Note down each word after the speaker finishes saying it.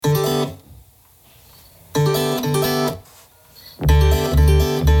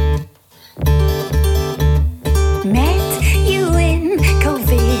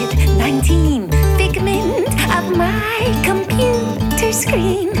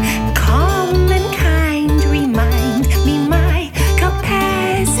calm and kind, remind me my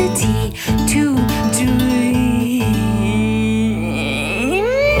capacity to dream.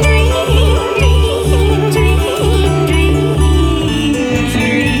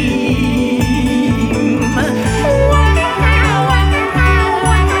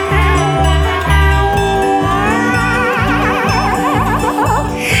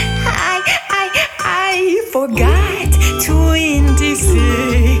 I forgot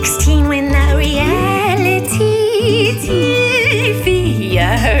 2016 when the reality TV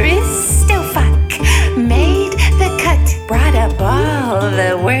Aristofuck made the cut, brought up all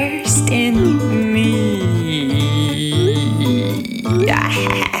the worst in me.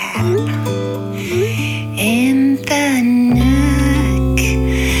 In the nook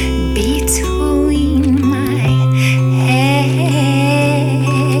between my head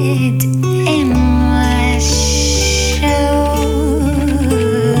and my shoulders,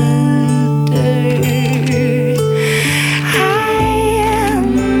 I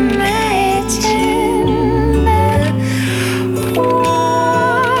imagine the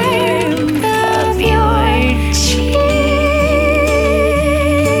warmth of your cheek,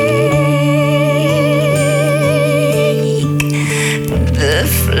 the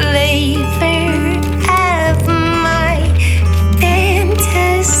flavor of my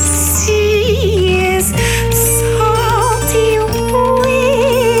fantasy is salty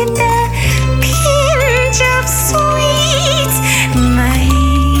with a pinch of sweet. My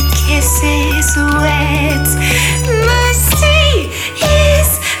kiss is wet, my sea is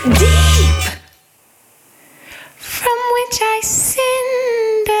deep, from which I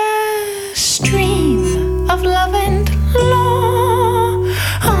send a stream of love and longing.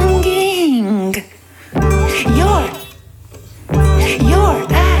 You're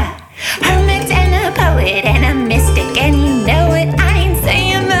a hermit and a poet and a mystic, and you know it. I ain't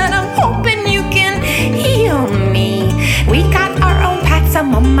saying that, I'm hoping you can heal me. We got our own paths,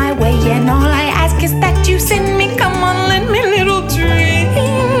 I'm on my way, and all I ask is that you send me. Come on, lend me little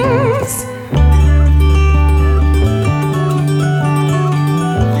dreams.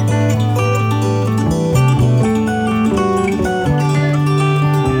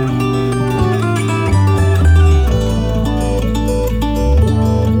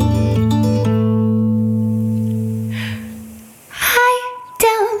 I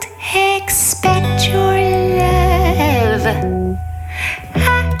don't expect your love.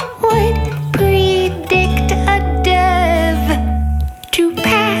 I would predict a dove to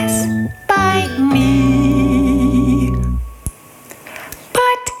pass by me.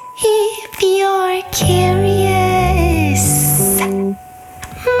 But if you're curious,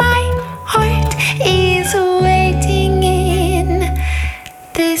 my heart is waiting in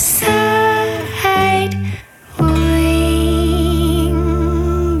the side wing.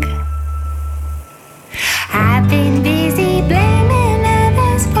 I've been busy blaming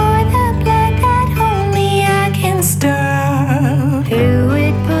others for the blood that only I can stop. Who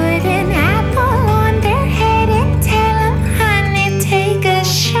would put an apple on their head and tell them, honey, take a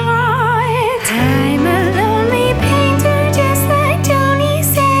shot? I'm a lonely painter, just like Tony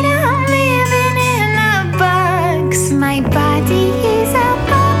said. I'm living in a box. My body is a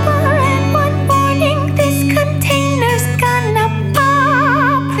bubble, and one morning this container's gonna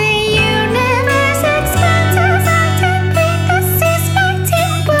pop. The universe expands as I template. This is my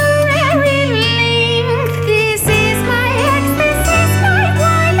temporary length. This is my X, this is my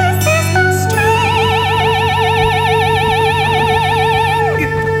Y, this is the string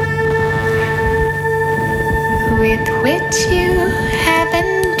with which you have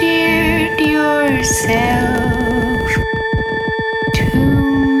endeared yourself.